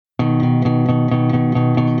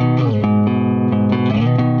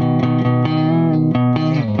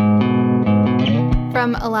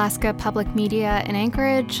From Alaska Public Media in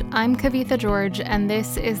Anchorage, I'm Kavitha George, and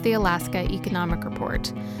this is the Alaska Economic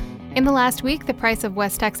Report. In the last week, the price of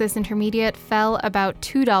West Texas Intermediate fell about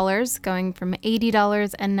 $2, going from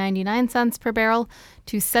 $80.99 per barrel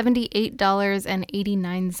to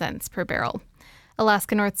 $78.89 per barrel.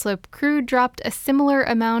 Alaska North Slope crude dropped a similar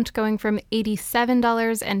amount, going from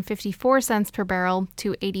 $87.54 per barrel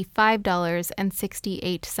to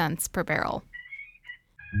 $85.68 per barrel.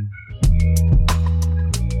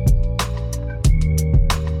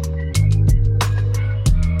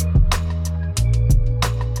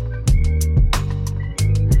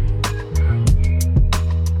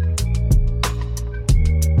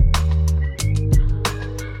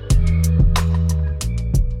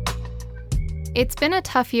 It's been a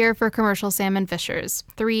tough year for commercial salmon fishers.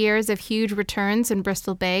 3 years of huge returns in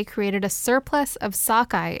Bristol Bay created a surplus of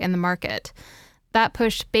sockeye in the market. That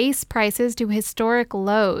pushed base prices to historic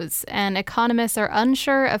lows, and economists are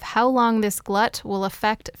unsure of how long this glut will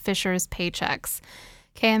affect fishers' paychecks.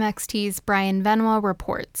 KMXT's Brian Venua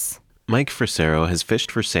reports. Mike Frasero has fished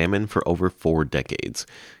for salmon for over 4 decades.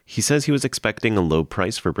 He says he was expecting a low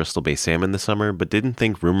price for Bristol Bay salmon this summer, but didn't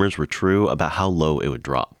think rumors were true about how low it would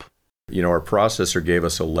drop. You know, our processor gave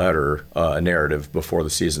us a letter, a narrative before the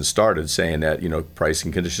season started saying that,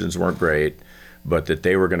 pricing conditions weren't great, but that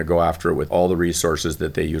they were going to go after it with all the resources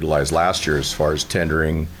that they utilized last year as far as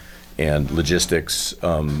tendering and logistics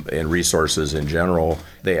and resources in general.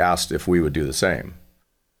 They asked if we would do the same.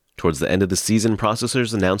 Towards the end of the season,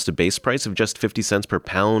 processors announced a base price of just 50 cents per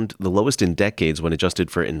pound, the lowest in decades when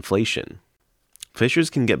adjusted for inflation. Fishers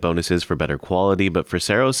can get bonuses for better quality, but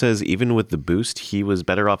Frasero says even with the boost, he was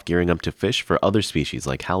better off gearing up to fish for other species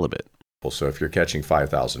like halibut. So if you're catching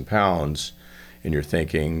 5,000 pounds and you're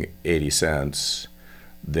thinking 80 cents,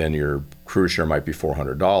 then your cruise share might be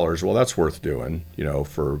 $400. Well, that's worth doing,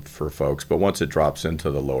 for folks. But once it drops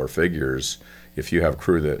into the lower figures, if you have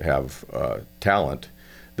crew that have talent,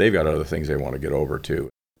 they've got other things they want to get over to.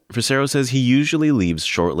 Frasero says he usually leaves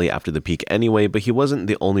shortly after the peak anyway, but he wasn't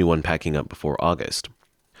the only one packing up before August.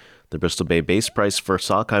 The Bristol Bay base price for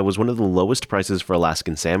sockeye was one of the lowest prices for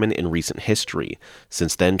Alaskan salmon in recent history.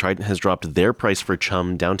 Since then, Trident has dropped their price for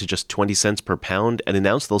chum down to just 20 cents per pound and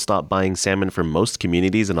announced they'll stop buying salmon from most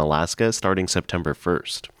communities in Alaska starting September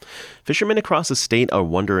 1st. Fishermen across the state are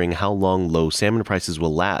wondering how long low salmon prices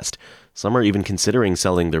will last. Some are even considering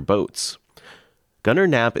selling their boats. Gunnar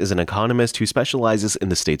Knapp is an economist who specializes in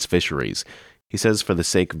the state's fisheries. He says for the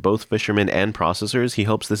sake of both fishermen and processors, he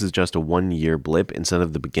hopes this is just a one-year blip instead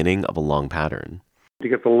of the beginning of a long pattern. To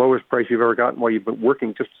get the lowest price you've ever gotten while you've been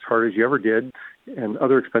working just as hard as you ever did, and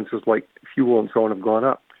other expenses like fuel and so on have gone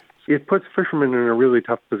up. It puts fishermen in a really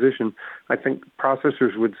tough position. I think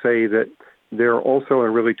processors would say that they're also in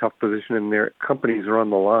a really tough position and their companies are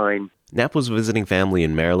on the line. Knapp was visiting family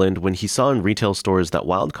in Maryland when he saw in retail stores that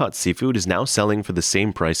wild-caught seafood is now selling for the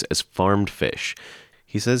same price as farmed fish.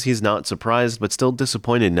 He says he's not surprised, but still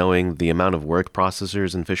disappointed knowing the amount of work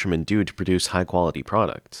processors and fishermen do to produce high-quality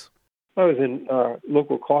products. I was in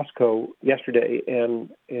local Costco yesterday, and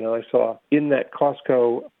I saw in that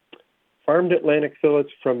Costco farmed Atlantic fillets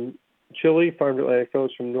from Chile, farmed Atlantic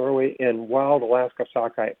fillets from Norway, and wild Alaska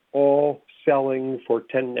sockeye, all selling for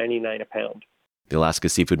 $10.99 a pound. The Alaska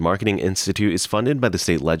Seafood Marketing Institute is funded by the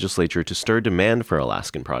state legislature to stir demand for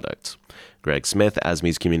Alaskan products. Greg Smith,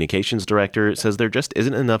 ASME's communications director, says there just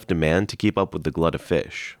isn't enough demand to keep up with the glut of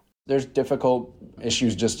fish. There's difficult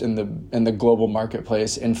issues just in the global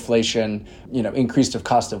marketplace, inflation, increase of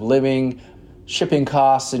cost of living, shipping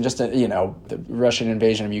costs, and just the Russian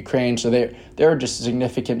invasion of Ukraine. So there are just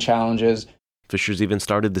significant challenges. Fishers even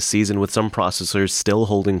started the season with some processors still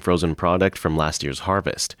holding frozen product from last year's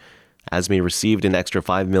harvest. ASME received an extra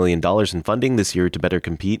 $5 million in funding this year to better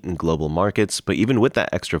compete in global markets, but even with that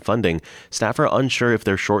extra funding, staff are unsure if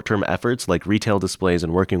their short-term efforts like retail displays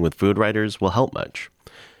and working with food writers will help much.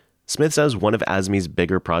 Smith says one of ASME's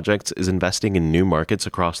bigger projects is investing in new markets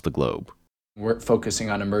across the globe. We're focusing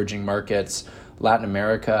on emerging markets, Latin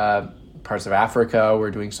America, parts of Africa. We're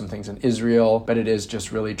doing some things in Israel, but it is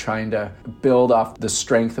just really trying to build off the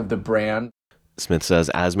strength of the brand. Smith says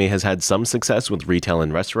ASME has had some success with retail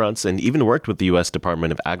and restaurants and even worked with the U.S.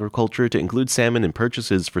 Department of Agriculture to include salmon in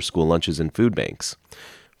purchases for school lunches and food banks.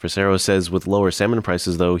 Frasero says with lower salmon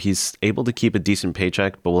prices, though, he's able to keep a decent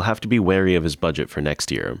paycheck, but will have to be wary of his budget for next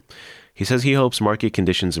year. He says he hopes market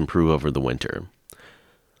conditions improve over the winter.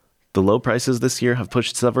 The low prices this year have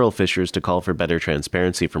pushed several fishers to call for better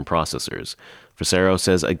transparency from processors. Frasero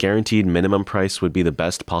says a guaranteed minimum price would be the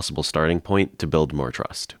best possible starting point to build more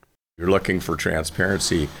trust. You're looking for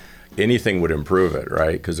transparency. Anything would improve it,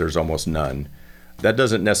 right? Because there's almost none. That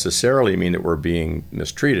doesn't necessarily mean that we're being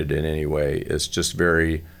mistreated in any way. It's just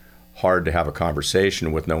very hard to have a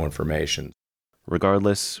conversation with no information.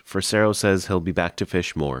 Regardless, Frasero says he'll be back to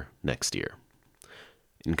fish more next year.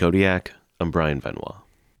 In Kodiak, I'm Brian Benoit.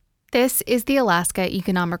 This is the Alaska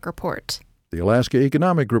Economic Report. The Alaska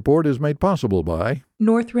Economic Report is made possible by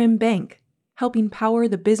North Rim Bank, helping power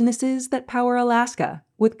the businesses that power Alaska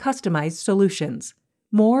with customized solutions.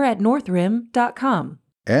 More at northrim.com.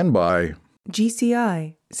 and by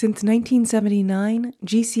GCI. Since 1979,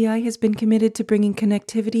 GCI has been committed to bringing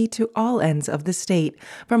connectivity to all ends of the state,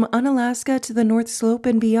 from Unalaska to the North Slope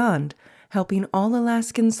and beyond, helping all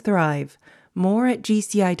Alaskans thrive. More at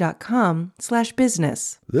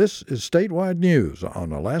gci.com/business. This is Statewide News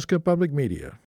on Alaska Public Media.